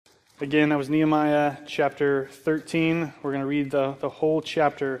Again, that was Nehemiah chapter 13. We're going to read the whole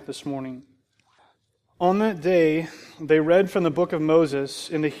chapter this morning. On that day, they read from the book of Moses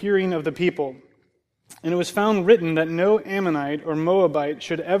in the hearing of the people. And it was found written that no Ammonite or Moabite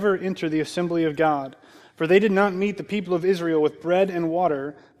should ever enter the assembly of God, for they did not meet the people of Israel with bread and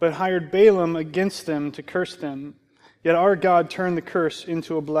water, but hired Balaam against them to curse them. Yet our God turned the curse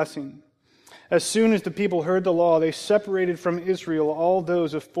into a blessing. As soon as the people heard the law, they separated from Israel all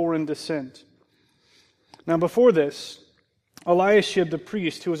those of foreign descent. Now before this, Eliashib the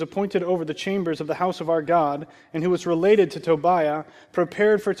priest, who was appointed over the chambers of the house of our God, and who was related to Tobiah,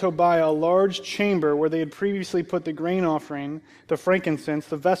 prepared for Tobiah a large chamber where they had previously put the grain offering, the frankincense,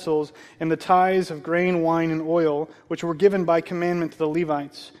 the vessels, and the tithes of grain, wine, and oil, which were given by commandment to the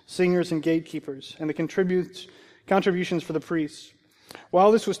Levites, singers, and gatekeepers, and the contributions for the priests.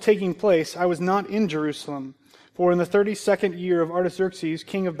 While this was taking place, I was not in Jerusalem, for in the 32nd year of Artaxerxes,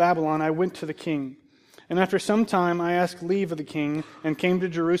 king of Babylon, I went to the king. And after some time I asked leave of the king and came to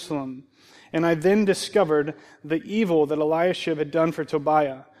Jerusalem. And I then discovered the evil that Eliashib had done for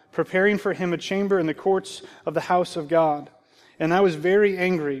Tobiah, preparing for him a chamber in the courts of the house of God. And I was very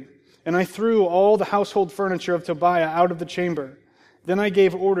angry, and I threw all the household furniture of Tobiah out of the chamber. Then I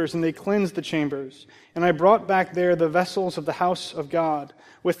gave orders, and they cleansed the chambers. And I brought back there the vessels of the house of God,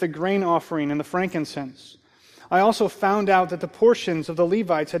 with the grain offering and the frankincense. I also found out that the portions of the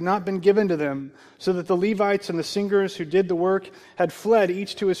Levites had not been given to them, so that the Levites and the singers who did the work had fled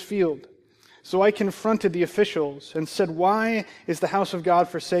each to his field. So I confronted the officials and said, "Why is the house of God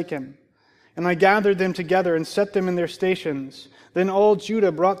forsaken?" And I gathered them together and set them in their stations. Then all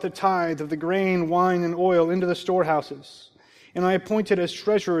Judah brought the tithe of the grain, wine, and oil into the storehouses. And I appointed as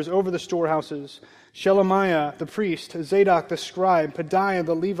treasurers over the storehouses Shelemiah the priest, Zadok the scribe, Pedaiah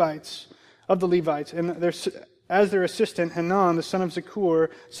the Levites, and as their assistant Hanan the son of Zakur,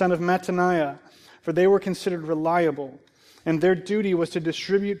 son of Mattaniah, for they were considered reliable, and their duty was to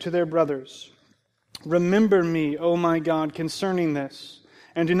distribute to their brothers. Remember me, O my God, concerning this,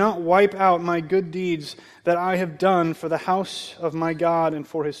 and do not wipe out my good deeds that I have done for the house of my God and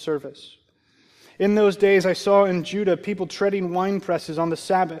for his service. In those days I saw in Judah people treading wine presses on the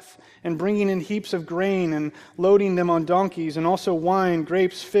Sabbath, and bringing in heaps of grain and loading them on donkeys, and also wine,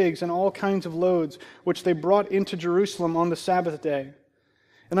 grapes, figs, and all kinds of loads, which they brought into Jerusalem on the Sabbath day.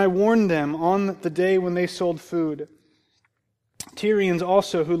 And I warned them on the day when they sold food. Tyrians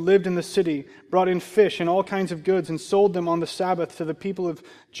also, who lived in the city, brought in fish and all kinds of goods, and sold them on the Sabbath to the people of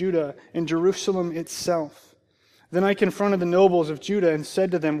Judah in Jerusalem itself. Then I confronted the nobles of Judah and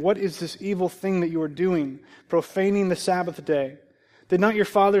said to them, "What is this evil thing that you are doing, profaning the Sabbath day? Did not your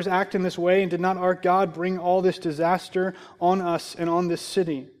fathers act in this way, and did not our God bring all this disaster on us and on this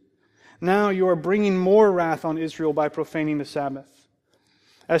city? Now you are bringing more wrath on Israel by profaning the Sabbath."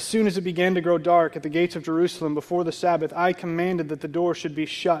 As soon as it began to grow dark at the gates of Jerusalem before the Sabbath, I commanded that the door should be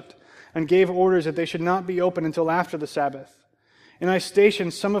shut, and gave orders that they should not be opened until after the Sabbath. And I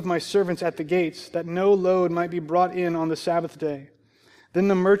stationed some of my servants at the gates, that no load might be brought in on the Sabbath day. Then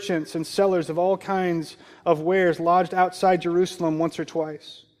the merchants and sellers of all kinds of wares lodged outside Jerusalem once or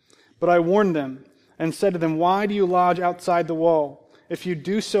twice. But I warned them and said to them, "Why do you lodge outside the wall? If you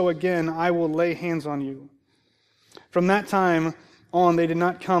do so again, I will lay hands on you." From that time on, they did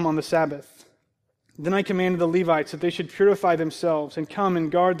not come on the Sabbath. Then I commanded the Levites that they should purify themselves and come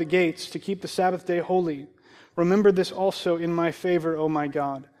and guard the gates to keep the Sabbath day holy. Remember this also in my favor, O my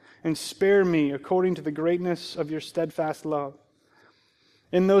God, and spare me according to the greatness of your steadfast love.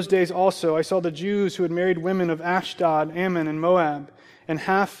 In those days also I saw the Jews who had married women of Ashdod, Ammon, and Moab, and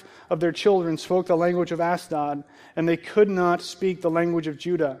half of their children spoke the language of Ashdod, and they could not speak the language of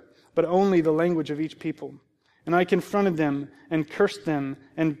Judah, but only the language of each people. And I confronted them, and cursed them,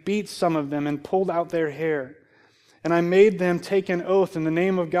 and beat some of them, and pulled out their hair. And I made them take an oath in the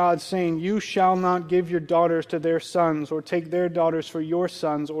name of God, saying, "You shall not give your daughters to their sons, or take their daughters for your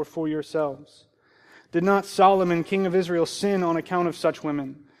sons or for yourselves." Did not Solomon, king of Israel, sin on account of such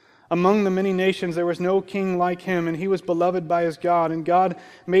women? Among the many nations there was no king like him, and he was beloved by his God, and God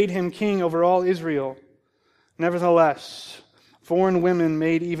made him king over all Israel. Nevertheless, foreign women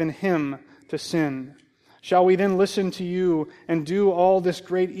made even him to sin. Shall we then listen to you and do all this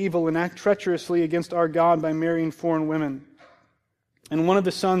great evil and act treacherously against our God by marrying foreign women? And one of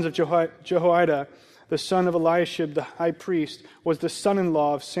the sons of Jehoiada, the son of Eliashib the high priest, was the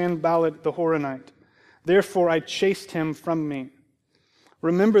son-in-law of Sanballat the Horonite. Therefore I chased him from me.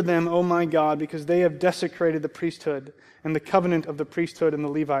 Remember them, O my God, because they have desecrated the priesthood and the covenant of the priesthood and the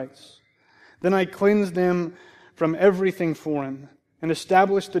Levites. Then I cleansed them from everything foreign, and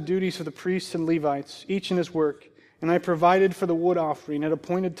established the duties of the priests and Levites, each in his work, and I provided for the wood offering at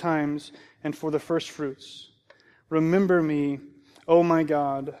appointed times and for the first fruits. Remember me, O my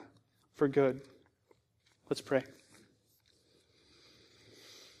God, for good." Let's pray.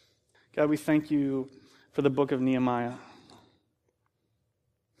 God, we thank you for the book of Nehemiah.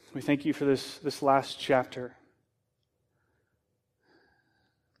 We thank you for this last chapter.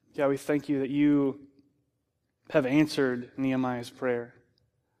 God, we thank you that you have answered Nehemiah's prayer,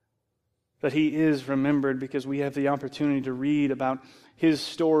 that he is remembered because we have the opportunity to read about his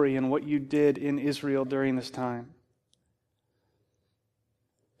story and what you did in Israel during this time.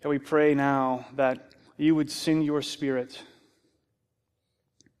 God, we pray now that you would send your Spirit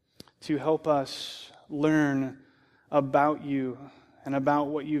to help us learn about you and about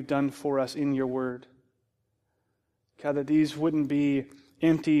what you've done for us in your word. God, that these wouldn't be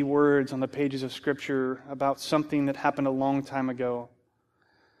empty words on the pages of Scripture about something that happened a long time ago,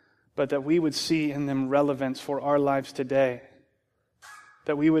 but that we would see in them relevance for our lives today.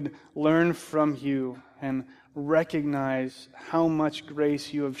 That we would learn from you and recognize how much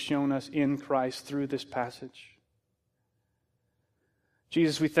grace you have shown us in Christ through this passage.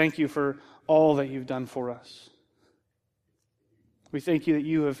 Jesus, we thank you for all that you've done for us. We thank you that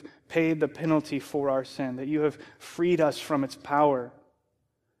you have paid the penalty for our sin, that you have freed us from its power,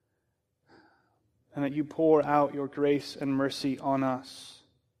 and that you pour out your grace and mercy on us.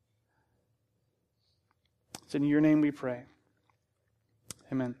 It's in your name we pray.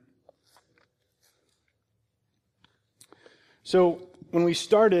 Amen. So, when we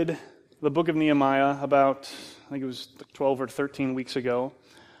started the book of Nehemiah about, I think it was 12 or 13 weeks ago,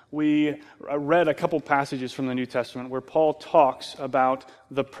 we read a couple passages from the New Testament where Paul talks about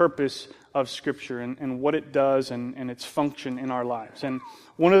the purpose of Scripture and what it does and its function in our lives. And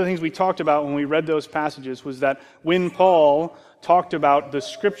one of the things we talked about when we read those passages was that when Paul talked about the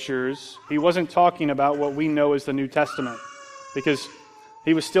Scriptures, he wasn't talking about what we know as the New Testament, because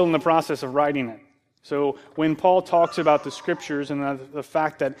he was still in the process of writing it. So when Paul talks about the Scriptures and the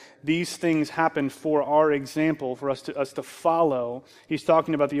fact that these things happened for our example, for us to follow, he's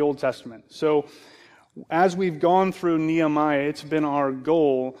talking about the Old Testament. So as we've gone through Nehemiah, it's been our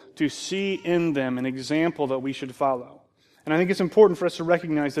goal to see in them an example that we should follow. And I think it's important for us to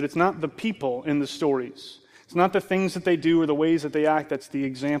recognize that it's not the people in the stories. It's not the things that they do or the ways that they act that's the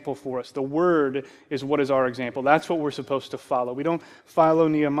example for us. The Word is what is our example. That's what we're supposed to follow. We don't follow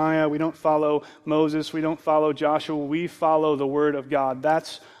Nehemiah. We don't follow Moses. We don't follow Joshua. We follow the Word of God.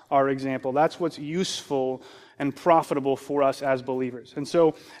 That's our example. That's what's useful and profitable for us as believers. And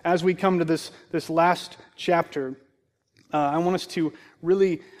so as we come to this last chapter, I want us to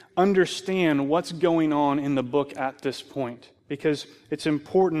really understand what's going on in the book at this point, because it's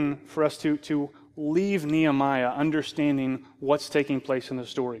important for us to leave Nehemiah understanding what's taking place in the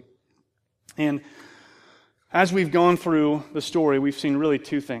story. And as we've gone through the story, we've seen really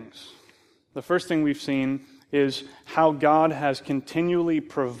two things. The first thing we've seen is how God has continually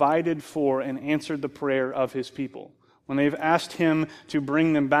provided for and answered the prayer of his people. When they've asked him to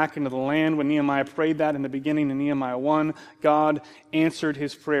bring them back into the land, when Nehemiah prayed that in the beginning in Nehemiah 1, God answered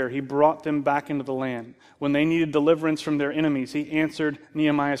his prayer. He brought them back into the land. When they needed deliverance from their enemies, he answered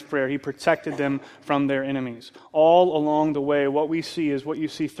Nehemiah's prayer. He protected them from their enemies. All along the way, what we see is what you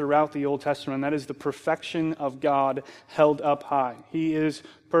see throughout the Old Testament, and that is the perfection of God held up high. He is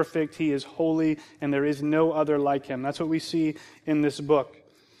perfect, he is holy, and there is no other like him. That's what we see in this book.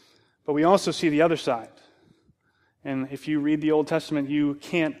 But we also see the other side. And if you read the Old Testament, you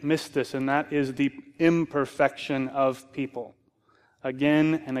can't miss this, and that is the imperfection of people.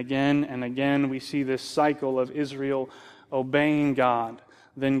 Again and again and again, we see this cycle of Israel obeying God,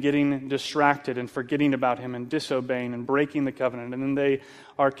 then getting distracted and forgetting about him and disobeying and breaking the covenant. And then they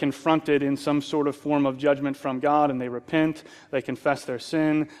are confronted in some sort of form of judgment from God, and they repent, they confess their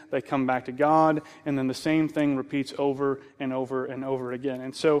sin, they come back to God, and then the same thing repeats over and over and over again.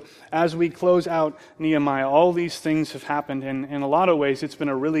 And so as we close out Nehemiah, all these things have happened, and in a lot of ways it's been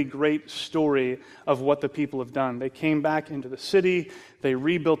a really great story of what the people have done. They came back into the city, they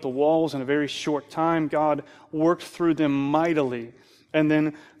rebuilt the walls in a very short time. God worked through them mightily. And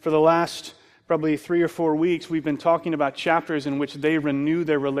then for the last probably 3 or 4 weeks, we've been talking about chapters in which they renew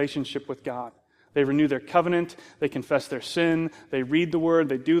their relationship with God. They renew their covenant, they confess their sin, they read the Word,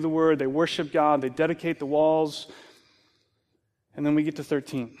 they do the Word, they worship God, they dedicate the walls. And then we get to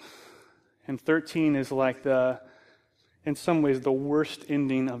 13. And 13 is like in some ways, the worst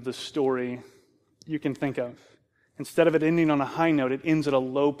ending of the story you can think of. Instead of it ending on a high note, it ends at a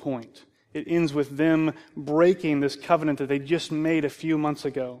low point. It ends with them breaking this covenant that they just made a few months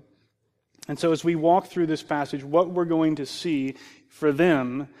ago. And so as we walk through this passage, what we're going to see for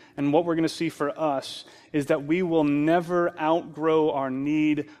them and what we're going to see for us is that we will never outgrow our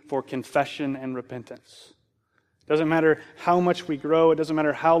need for confession and repentance. It doesn't matter how much we grow. It doesn't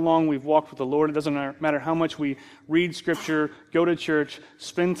matter how long we've walked with the Lord. It doesn't matter how much we read Scripture, go to church,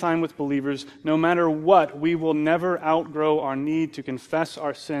 spend time with believers. No matter what, we will never outgrow our need to confess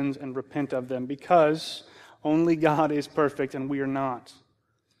our sins and repent of them because only God is perfect and we are not.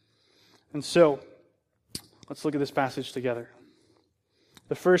 And so, let's look at this passage together.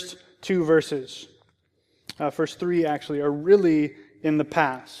 The first two verses, first three actually, are really in the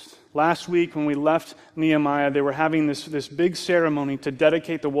past. Last week when we left Nehemiah, they were having this big ceremony to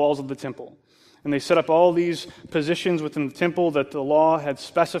dedicate the walls of the temple. And they set up all these positions within the temple that the law had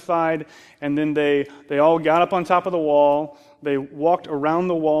specified, and then they all got up on top of the wall, they walked around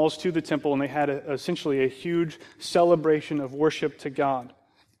the walls to the temple, and they had essentially a huge celebration of worship to God.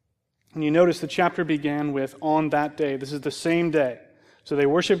 And you notice the chapter began with, on that day. This is the same day. So they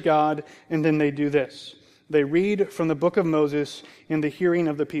worship God, and then they do this. They read from the book of Moses in the hearing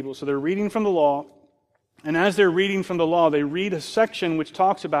of the people. So they're reading from the law, and as they're reading from the law, they read a section which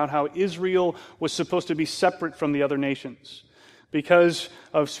talks about how Israel was supposed to be separate from the other nations because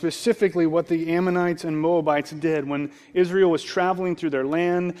of specifically what the Ammonites and Moabites did. When Israel was traveling through their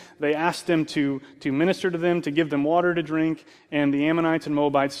land, they asked them to minister to them, to give them water to drink, and the Ammonites and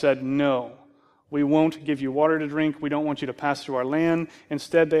Moabites said, no, we won't give you water to drink. We don't want you to pass through our land.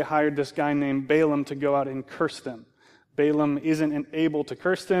 Instead, they hired this guy named Balaam to go out and curse them. Balaam isn't able to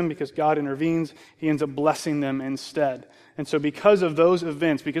curse them because God intervenes. He ends up blessing them instead. And so because of those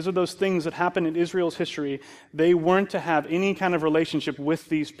events, because of those things that happened in Israel's history, they weren't to have any kind of relationship with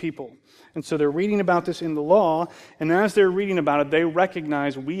these people. And so they're reading about this in the law, and as they're reading about it, they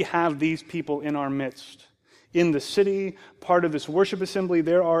recognize we have these people in our midst. In the city, part of this worship assembly,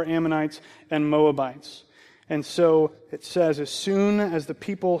 there are Ammonites and Moabites. And so it says, as soon as the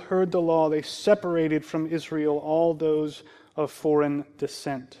people heard the law, they separated from Israel all those of foreign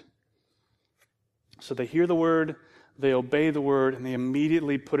descent. So they hear the word, they obey the word, and they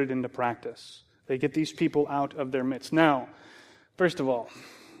immediately put it into practice. They get these people out of their midst. Now, first of all,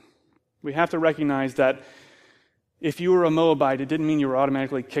 we have to recognize that if you were a Moabite, it didn't mean you were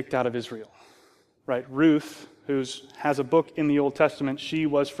automatically kicked out of Israel. Right? Ruth, who has a book in the Old Testament, she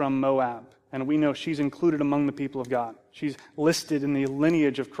was from Moab. And we know she's included among the people of God. She's listed in the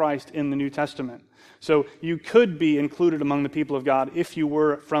lineage of Christ in the New Testament. So you could be included among the people of God if you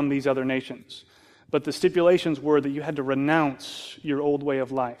were from these other nations. But the stipulations were that you had to renounce your old way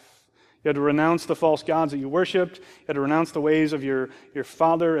of life. You had to renounce the false gods that you worshipped. You had to renounce the ways of your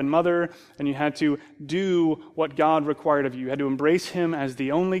father and mother. And you had to do what God required of you. You had to embrace Him as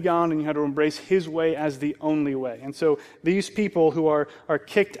the only God, and you had to embrace His way as the only way. And so these people who are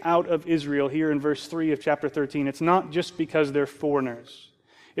kicked out of Israel here in verse 3 of chapter 13, it's not just because they're foreigners.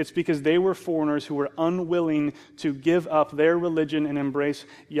 It's because they were foreigners who were unwilling to give up their religion and embrace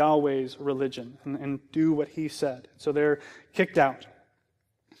Yahweh's religion and do what He said. So they're kicked out.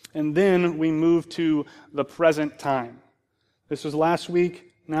 And then we move to the present time. This was last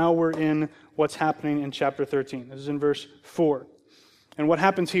week. Now we're in what's happening in chapter 13. This is in verse 4. And what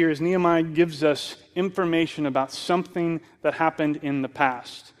happens here is Nehemiah gives us information about something that happened in the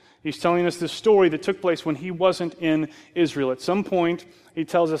past. He's telling us this story that took place when he wasn't in Israel. At some point, he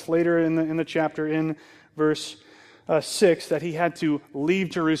tells us later in the chapter, in verse 6, that he had to leave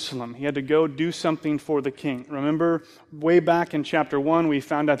Jerusalem. He had to go do something for the king. Remember, way back in chapter 1, we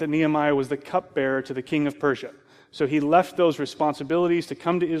found out that Nehemiah was the cupbearer to the king of Persia. So he left those responsibilities to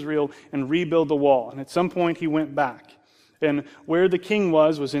come to Israel and rebuild the wall. And at some point, he went back. And where the king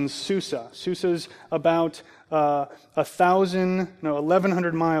was in Susa. Susa's about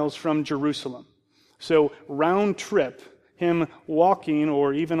 1,100 miles from Jerusalem. So round trip, him walking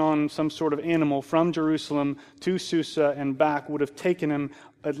or even on some sort of animal from Jerusalem to Susa and back would have taken him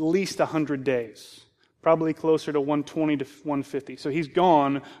at least 100 days, probably closer to 120 to 150. So he's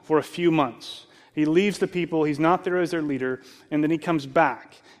gone for a few months. He leaves the people, he's not there as their leader, and then he comes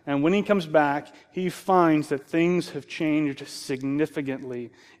back. And when he comes back, he finds that things have changed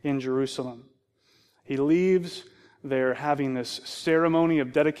significantly in Jerusalem. He leaves. They're having this ceremony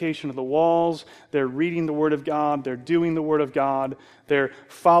of dedication of the walls. They're reading the Word of God. They're doing the Word of God. They're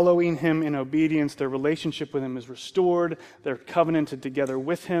following Him in obedience. Their relationship with Him is restored. They're covenanted together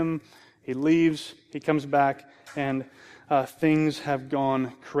with Him. He leaves. He comes back, and things have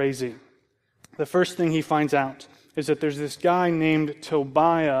gone crazy. The first thing he finds out is that there's this guy named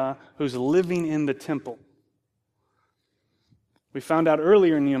Tobiah who's living in the temple. We found out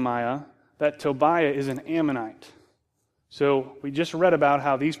earlier in Nehemiah that Tobiah is an Ammonite. So we just read about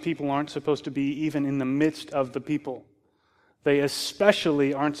how these people aren't supposed to be even in the midst of the people. They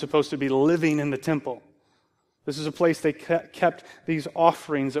especially aren't supposed to be living in the temple. This is a place they kept these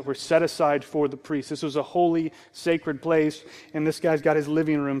offerings that were set aside for the priests. This was a holy, sacred place, and this guy's got his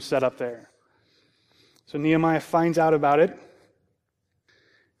living room set up there. So Nehemiah finds out about it,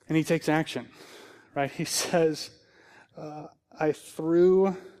 and he takes action. Right? He says, I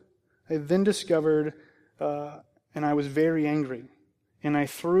then discovered, and I was very angry, and I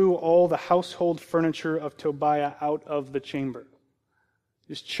threw all the household furniture of Tobiah out of the chamber.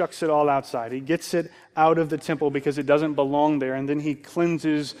 Just chucks it all outside. He gets it out of the temple because it doesn't belong there, and then he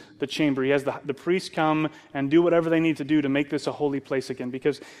cleanses the chamber. He has the priests come and do whatever they need to do to make this a holy place again,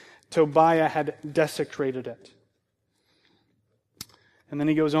 because Tobiah had desecrated it. And then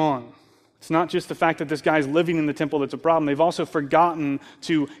he goes on. It's not just the fact that this guy's living in the temple that's a problem. They've also forgotten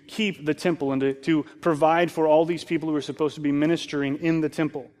to keep the temple and to provide for all these people who are supposed to be ministering in the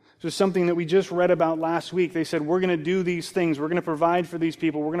temple. This is something that we just read about last week. They said, we're going to do these things. We're going to provide for these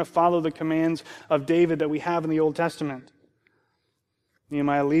people. We're going to follow the commands of David that we have in the Old Testament.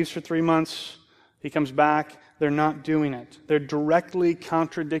 Nehemiah leaves for 3 months. He comes back. They're not doing it. They're directly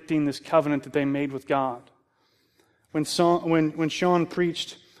contradicting this covenant that they made with God. When Sean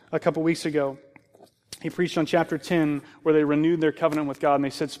preached a couple weeks ago, he preached on chapter 10 where they renewed their covenant with God, and they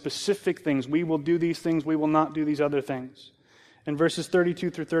said specific things. We will do these things. We will not do these other things. In verses 32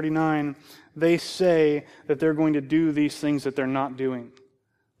 through 39, they say that they're going to do these things that they're not doing.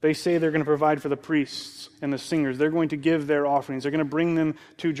 They say they're going to provide for the priests and the singers. They're going to give their offerings. They're going to bring them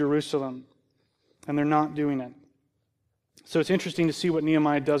to Jerusalem. And they're not doing it. So it's interesting to see what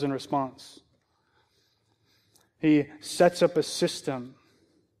Nehemiah does in response. He sets up a system.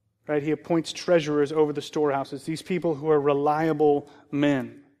 Right? He appoints treasurers over the storehouses. These people who are reliable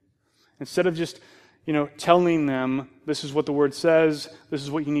men. Instead of just telling them, this is what the word says, this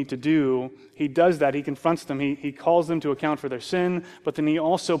is what you need to do, he does that. He confronts them. He calls them to account for their sin, but then he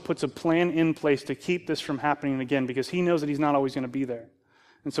also puts a plan in place to keep this from happening again, because he knows that he's not always going to be there.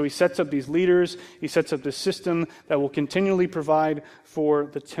 And so he sets up these leaders, he sets up this system that will continually provide for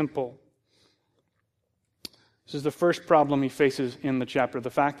the temple. This is the first problem he faces in the chapter, the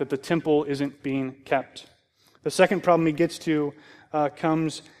fact that the temple isn't being kept. The second problem he gets to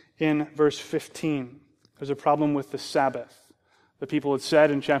comes in verse 15. There's a problem with the Sabbath. The people had said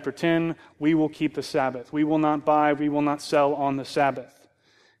in chapter 10, we will keep the Sabbath. We will not buy, we will not sell on the Sabbath.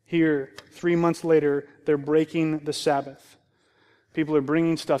 Here, 3 months later, they're breaking the Sabbath. People are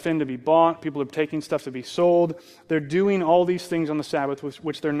bringing stuff in to be bought. People are taking stuff to be sold. They're doing all these things on the Sabbath,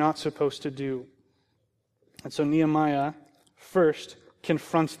 which they're not supposed to do. And so Nehemiah first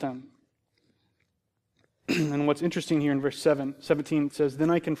confronts them. And what's interesting here in verse 17, it says, Then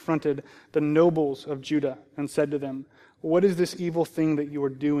I confronted the nobles of Judah and said to them, What is this evil thing that you are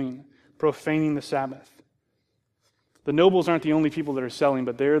doing, profaning the Sabbath? The nobles aren't the only people that are selling,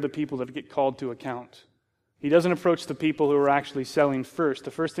 but they're the people that get called to account. He doesn't approach the people who are actually selling first.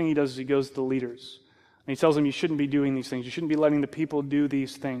 The first thing he does is he goes to the leaders. And he tells them, you shouldn't be doing these things. You shouldn't be letting the people do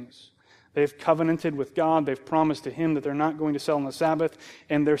these things. They've covenanted with God. They've promised to him that they're not going to sell on the Sabbath,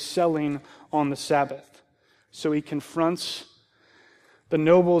 and they're selling on the Sabbath. So he confronts the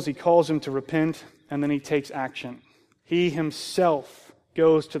nobles, he calls them to repent, and then he takes action. He himself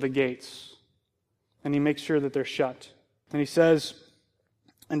goes to the gates, and he makes sure that they're shut. And he says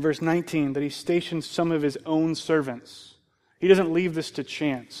in verse 19 that he stations some of his own servants. He doesn't leave this to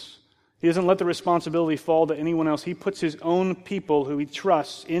chance. He doesn't let the responsibility fall to anyone else. He puts his own people who he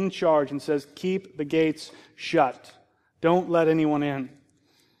trusts in charge and says, keep the gates shut. Don't let anyone in.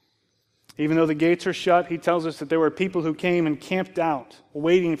 Even though the gates are shut, he tells us that there were people who came and camped out,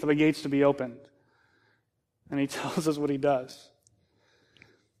 waiting for the gates to be opened. And he tells us what he does.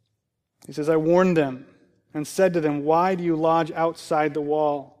 He says, I warned them and said to them, why do you lodge outside the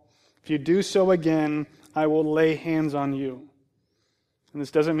wall? If you do so again, I will lay hands on you. And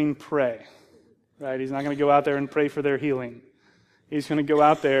this doesn't mean pray, right? He's not going to go out there and pray for their healing. He's going to go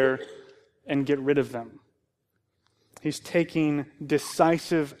out there and get rid of them. He's taking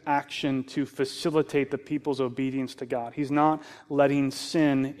decisive action to facilitate the people's obedience to God. He's not letting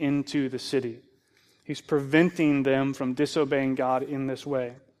sin into the city. He's preventing them from disobeying God in this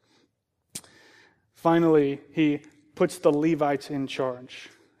way. Finally, he puts the Levites in charge.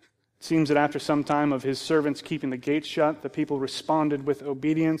 It seems that after some time of his servants keeping the gates shut, the people responded with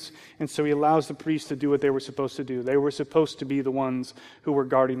obedience, and so he allows the priests to do what they were supposed to do. They were supposed to be the ones who were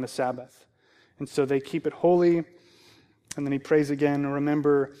guarding the Sabbath. And so they keep it holy. And then he prays again,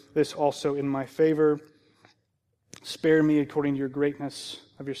 remember this also in my favor. Spare me according to your greatness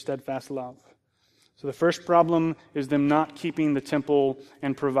of your steadfast love. So the first problem is them not keeping the temple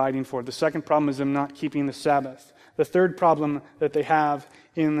and providing for it. The second problem is them not keeping the Sabbath. The third problem that they have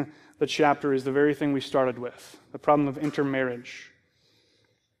in the chapter is the very thing we started with, the problem of intermarriage.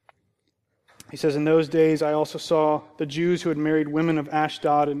 He says, "In those days I also saw the Jews who had married women of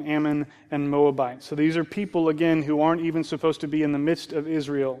Ashdod and Ammon and Moabite." So these are people, again, who aren't even supposed to be in the midst of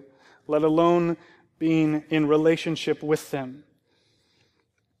Israel, let alone being in relationship with them.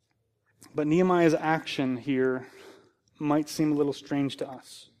 But Nehemiah's action here might seem a little strange to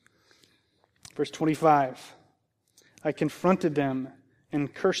us. Verse 25, "I confronted them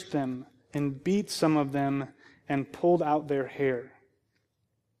and cursed them and beat some of them and pulled out their hair."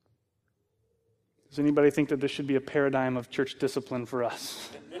 Does anybody think that this should be a paradigm of church discipline for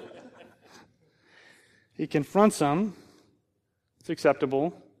us? He confronts them. It's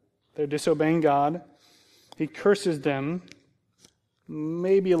acceptable. They're disobeying God. He curses them,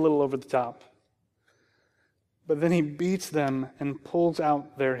 maybe a little over the top. But then he beats them and pulls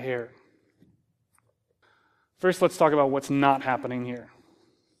out their hair. First, let's talk about what's not happening here.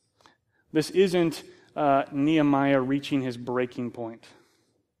 This isn't Nehemiah reaching his breaking point.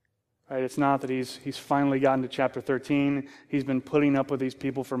 Right? It's not that he's finally gotten to chapter 13. He's been putting up with these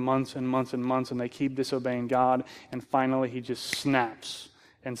people for months and months and months, and they keep disobeying God, and finally he just snaps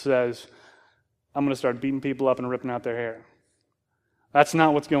and says, "I'm going to start beating people up and ripping out their hair." That's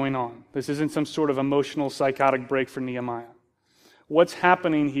not what's going on. This isn't some sort of emotional, psychotic break for Nehemiah. What's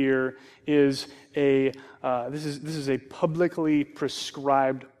happening here is this is a publicly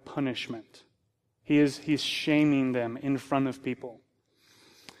prescribed punishment. He's shaming them in front of people.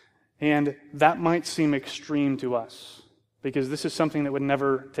 And that might seem extreme to us, because this is something that would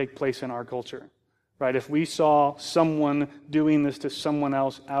never take place in our culture. Right? If we saw someone doing this to someone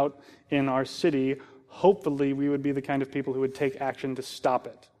else out in our city, hopefully we would be the kind of people who would take action to stop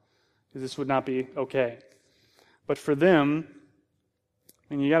it, because this would not be okay. But for them,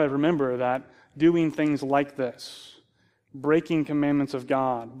 and you got to remember that doing things like this, breaking commandments of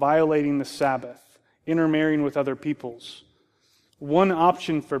God, violating the Sabbath, intermarrying with other peoples, one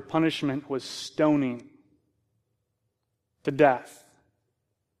option for punishment was stoning to death.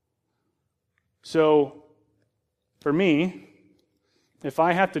 So, for me, if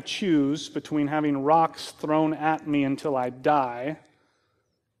I have to choose between having rocks thrown at me until I die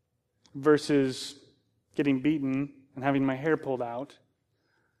versus getting beaten and having my hair pulled out,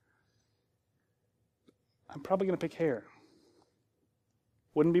 I'm probably going to pick hair.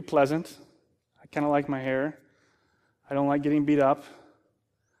 Wouldn't be pleasant. I kind of like my hair. I don't like getting beat up.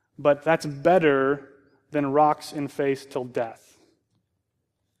 But that's better than rocks in face till death.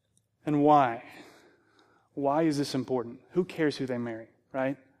 And why? Why is this important? Who cares who they marry,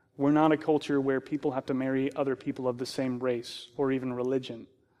 right? We're not a culture where people have to marry other people of the same race or even religion.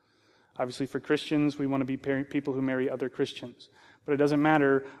 Obviously, for Christians, we want to be people who marry other Christians. But it doesn't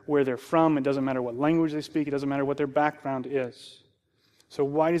matter where they're from. It doesn't matter what language they speak. It doesn't matter what their background is. So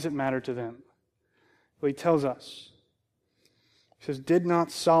why does it matter to them? Well, he tells us. He says, "Did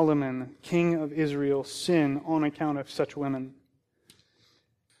not Solomon, king of Israel, sin on account of such women?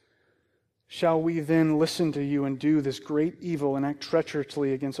 Shall we then listen to you and do this great evil and act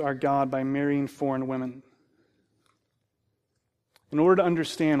treacherously against our God by marrying foreign women?" In order to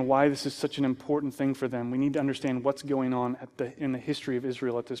understand why this is such an important thing for them, we need to understand what's going on in the history of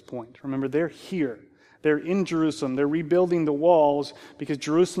Israel at this point. Remember, they're here. They're in Jerusalem. They're rebuilding the walls because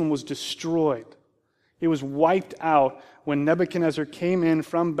Jerusalem was destroyed. It was wiped out when Nebuchadnezzar came in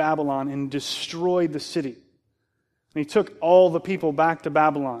from Babylon and destroyed the city. And he took all the people back to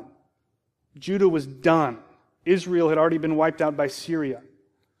Babylon. Judah was done. Israel had already been wiped out by Assyria.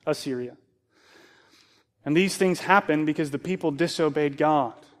 And these things happened because the people disobeyed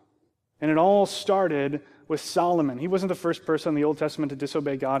God. And it all started with Solomon. He wasn't the first person in the Old Testament to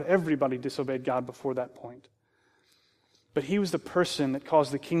disobey God. Everybody disobeyed God before that point. But he was the person that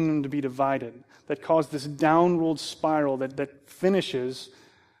caused the kingdom to be divided, that caused this downward spiral that finishes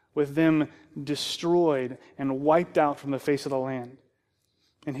with them destroyed and wiped out from the face of the land.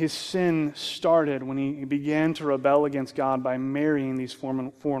 And his sin started when he began to rebel against God by marrying these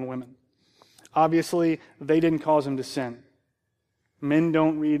foreign women. Obviously, they didn't cause him to sin. Men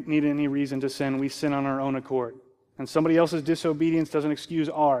don't need any reason to sin. We sin on our own accord. And somebody else's disobedience doesn't excuse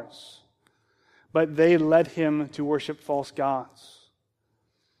ours. But they led him to worship false gods.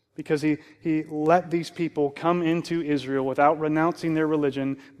 Because he let these people come into Israel without renouncing their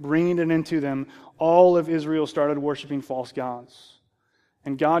religion, bringing it into them. All of Israel started worshiping false gods.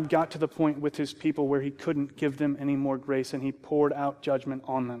 And God got to the point with his people where he couldn't give them any more grace, and he poured out judgment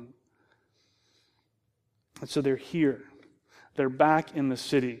on them. And so they're here. They're back in the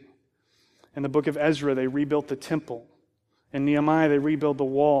city. In the book of Ezra, they rebuilt the temple. In Nehemiah, they rebuild the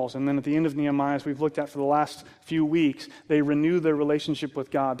walls. And then at the end of Nehemiah, as we've looked at for the last few weeks, they renew their relationship with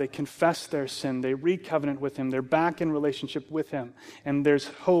God. They confess their sin. They recovenant with Him. They're back in relationship with Him. And there's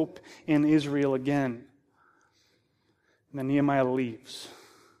hope in Israel again. And then Nehemiah leaves.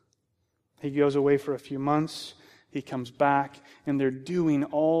 He goes away for a few months. He comes back. And they're doing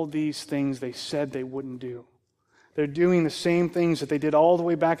all these things they said they wouldn't do. They're doing the same things that they did all the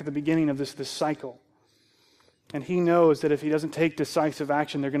way back at the beginning of this cycle. And he knows that if he doesn't take decisive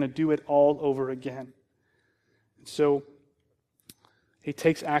action, they're going to do it all over again. And so he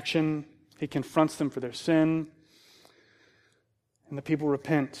takes action. He confronts them for their sin. And the people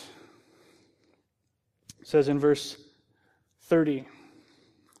repent. It says in verse 30,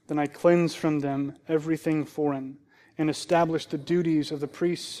 "Then I cleanse from them everything foreign and established the duties of the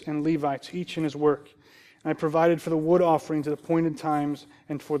priests and Levites, each in his work. And I provided for the wood offerings at appointed times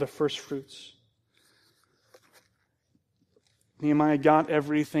and for the first fruits." Nehemiah got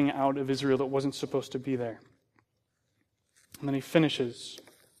everything out of Israel that wasn't supposed to be there. And then he finishes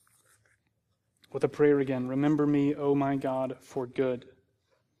with a prayer again. "Remember me, O my God, for good."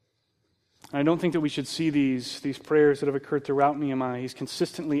 And I don't think that we should see these prayers that have occurred throughout Nehemiah. He's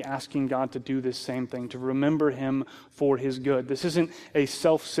consistently asking God to do this same thing, to remember him for his good. This isn't a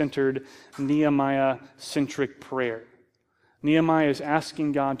self-centered, Nehemiah-centric prayer. Nehemiah is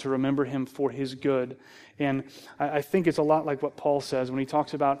asking God to remember him for his good. And I think it's a lot like what Paul says when he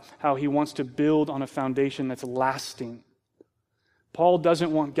talks about how he wants to build on a foundation that's lasting. Paul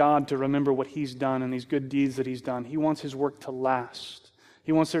doesn't want God to remember what he's done and these good deeds that he's done. He wants his work to last.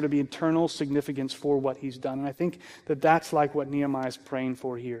 He wants there to be eternal significance for what he's done. And I think that that's like what Nehemiah is praying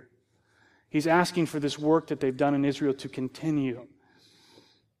for here. He's asking for this work that they've done in Israel to continue.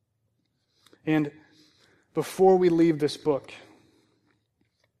 And before we leave this book,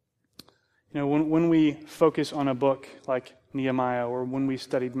 when we focus on a book like Nehemiah or when we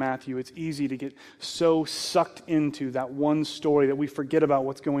studied Matthew, it's easy to get so sucked into that one story that we forget about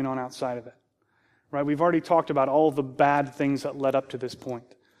what's going on outside of it. Right? We've already talked about all the bad things that led up to this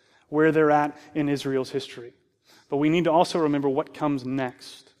point, where they're at in Israel's history. But we need to also remember what comes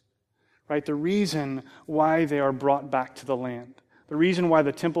next. Right? The reason why they are brought back to the land. The reason why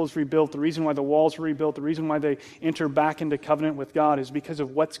the temple is rebuilt, the reason why the walls are rebuilt, the reason why they enter back into covenant with God is because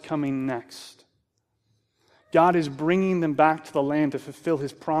of what's coming next. God is bringing them back to the land to fulfill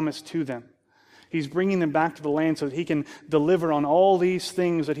his promise to them. He's bringing them back to the land so that he can deliver on all these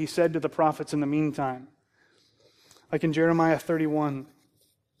things that he said to the prophets in the meantime. Like in Jeremiah 31,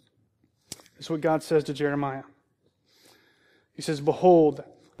 this is what God says to Jeremiah. He says, "Behold,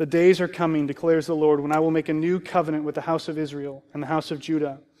 the days are coming, declares the Lord, when I will make a new covenant with the house of Israel and the house of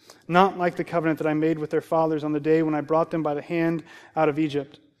Judah, not like the covenant that I made with their fathers on the day when I brought them by the hand out of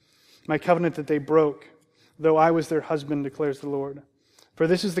Egypt, my covenant that they broke, though I was their husband, declares the Lord. For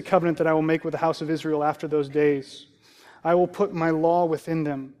this is the covenant that I will make with the house of Israel after those days. I will put my law within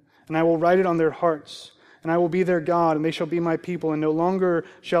them, and I will write it on their hearts, and I will be their God, and they shall be my people, and no longer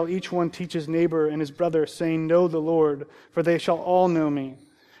shall each one teach his neighbor and his brother, saying, 'Know the Lord,' for they shall all know me,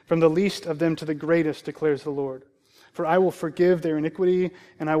 from the least of them to the greatest, declares the Lord. For I will forgive their iniquity,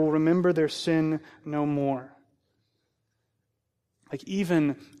 and I will remember their sin no more." Like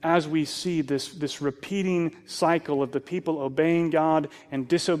even as we see this repeating cycle of the people obeying God and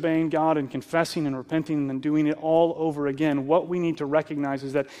disobeying God and confessing and repenting and then doing it all over again, what we need to recognize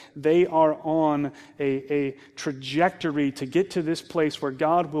is that they are on a trajectory to get to this place where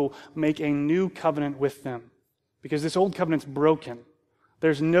God will make a new covenant with them. Because this old covenant's broken.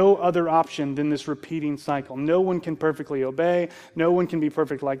 There's no other option than this repeating cycle. No one can perfectly obey. No one can be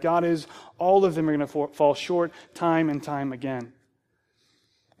perfect like God is. All of them are going to fall short time and time again.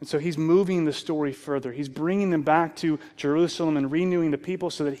 And so he's moving the story further. He's bringing them back to Jerusalem and renewing the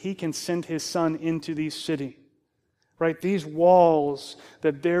people so that he can send his son into these cities. Right? These walls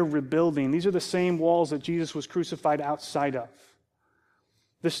that they're rebuilding, these are the same walls that Jesus was crucified outside of.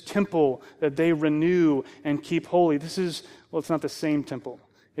 This temple that they renew and keep holy, it's not the same temple.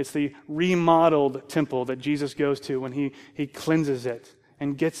 It's the remodeled temple that Jesus goes to when he cleanses it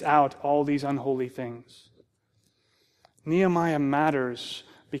and gets out all these unholy things. Nehemiah matters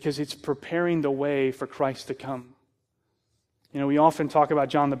because it's preparing the way for Christ to come. We often talk about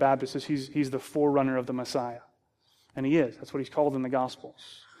John the Baptist as he's the forerunner of the Messiah. And he is. That's what he's called in the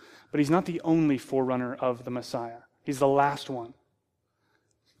Gospels. But he's not the only forerunner of the Messiah. He's the last one.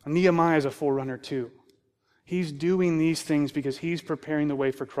 And Nehemiah is a forerunner too. He's doing these things because he's preparing the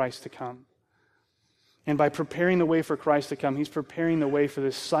way for Christ to come. And by preparing the way for Christ to come, he's preparing the way for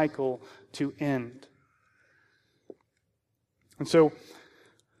this cycle to end. And so,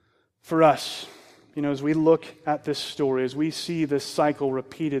 for us, As we look at this story, as we see this cycle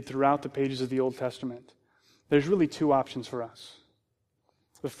repeated throughout the pages of the Old Testament, there's really two options for us.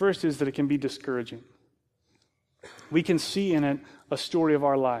 The first is that it can be discouraging. We can see in it a story of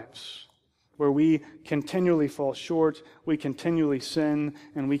our lives where we continually fall short, we continually sin,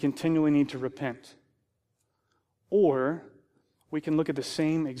 and we continually need to repent. Or we can look at the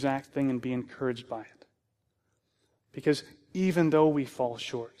same exact thing and be encouraged by it. Because even though we fall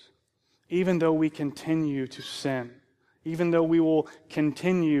short, even though we continue to sin, even though we will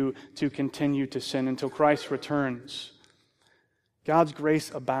continue to sin until Christ returns, God's grace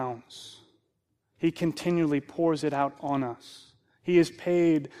abounds. He continually pours it out on us. He has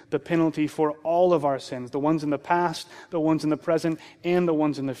paid the penalty for all of our sins, the ones in the past, the ones in the present, and the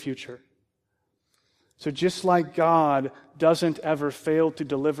ones in the future. So just like God doesn't ever fail to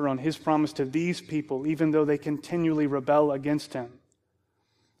deliver on His promise to these people, even though they continually rebel against Him,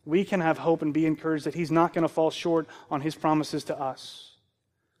 we can have hope and be encouraged that He's not going to fall short on His promises to us.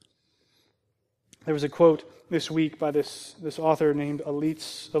 There was a quote this week by this author named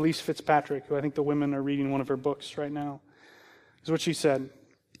Elise Fitzpatrick, who I think the women are reading one of her books right now. This is what she said.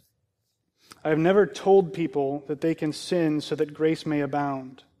 "I have never told people that they can sin so that grace may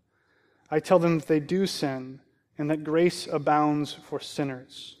abound. I tell them that they do sin and that grace abounds for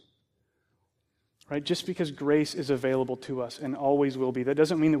sinners." Right? Just because grace is available to us and always will be, that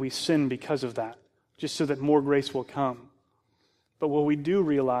doesn't mean that we sin because of that, just so that more grace will come. But what we do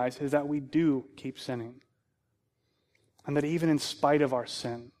realize is that we do keep sinning. And that even in spite of our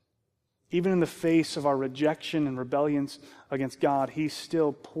sin, even in the face of our rejection and rebellions against God, He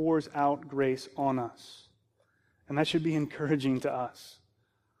still pours out grace on us. And that should be encouraging to us.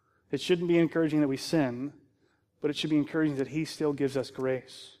 It shouldn't be encouraging that we sin, but it should be encouraging that He still gives us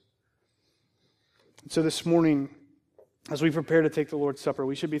grace. And so this morning, as we prepare to take the Lord's Supper,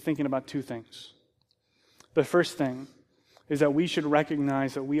 we should be thinking about two things. The first thing is that we should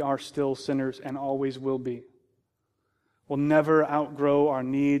recognize that we are still sinners and always will be. We'll never outgrow our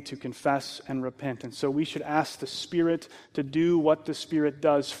need to confess and repent. And so we should ask the Spirit to do what the Spirit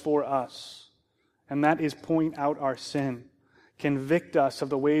does for us. And that is point out our sin. Convict us of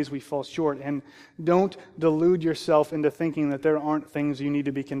the ways we fall short. And don't delude yourself into thinking that there aren't things you need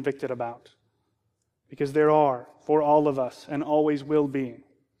to be convicted about. Because there are, for all of us, and always will be.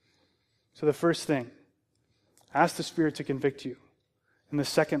 So the first thing, ask the Spirit to convict you. And the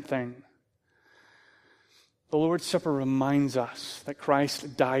second thing, the Lord's Supper reminds us that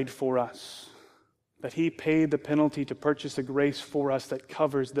Christ died for us, that He paid the penalty to purchase the grace for us that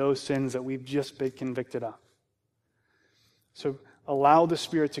covers those sins that we've just been convicted of. So allow the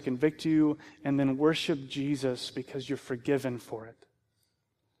Spirit to convict you and then worship Jesus because you're forgiven for it.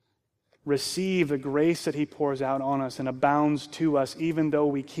 Receive the grace that He pours out on us and abounds to us even though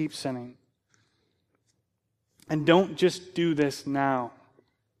we keep sinning. And don't just do this now.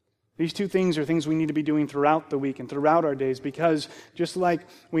 These two things are things we need to be doing throughout the week and throughout our days because just like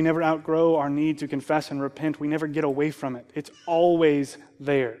we never outgrow our need to confess and repent, we never get away from it. It's always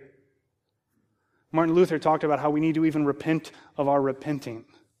there. Martin Luther talked about how we need to even repent of our repenting.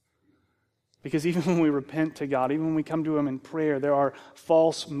 Because even when we repent to God, even when we come to Him in prayer, there are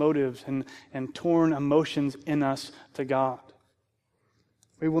false motives and torn emotions in us to God.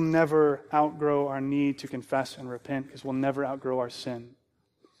 We will never outgrow our need to confess and repent because we'll never outgrow our sin.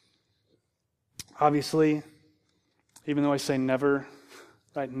 Obviously, even though I say never,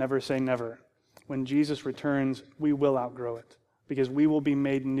 I never say never. When Jesus returns, we will outgrow it because we will be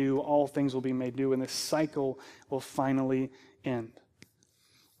made new. All things will be made new, and this cycle will finally end.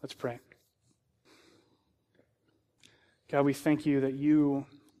 Let's pray. God, we thank You that You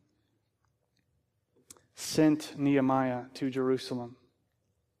sent Nehemiah to Jerusalem.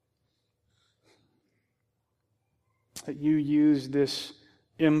 That You used this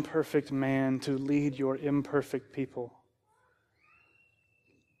imperfect man to lead Your imperfect people.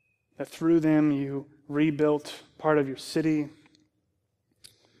 That through them You rebuilt part of Your city.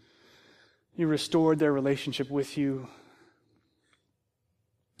 You restored their relationship with You.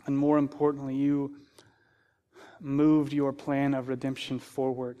 And more importantly, You moved Your plan of redemption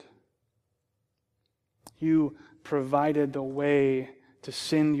forward. You provided the way to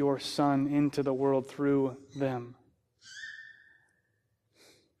send Your Son into the world through them.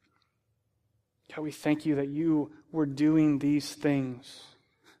 God, we thank You that You were doing these things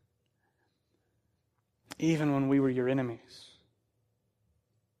even when we were Your enemies.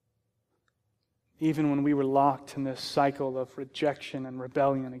 Even when we were locked in this cycle of rejection and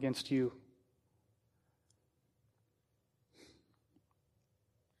rebellion against You.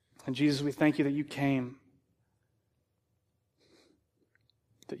 And Jesus, we thank You that You came.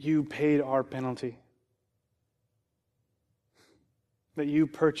 that you paid our penalty, that you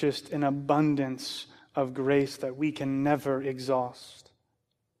purchased an abundance of grace that we can never exhaust.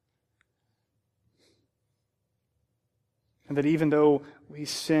 And that even though we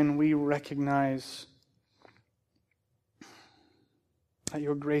sin, we recognize that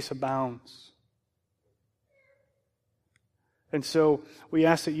your grace abounds. And so we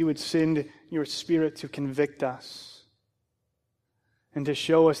ask that you would send your Spirit to convict us and to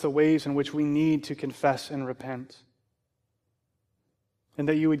show us the ways in which we need to confess and repent. And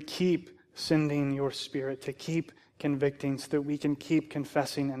that you would keep sending your Spirit to keep convicting so that we can keep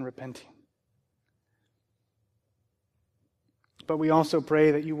confessing and repenting. But we also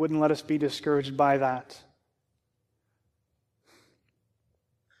pray that you wouldn't let us be discouraged by that,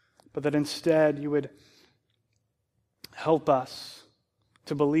 but that instead you would help us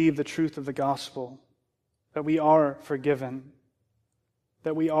to believe the truth of the gospel, that we are forgiven,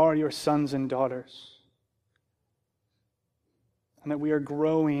 that we are your sons and daughters, and that we are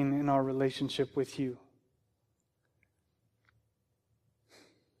growing in our relationship with you.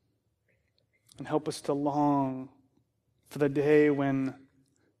 And help us to long for the day when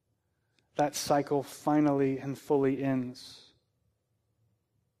that cycle finally and fully ends.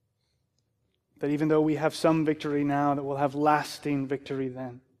 That even though we have some victory now, that we'll have lasting victory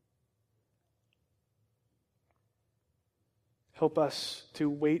then. Help us to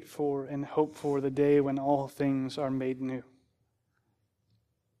wait for and hope for the day when all things are made new.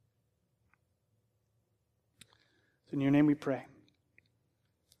 In your name we pray.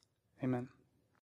 Amen.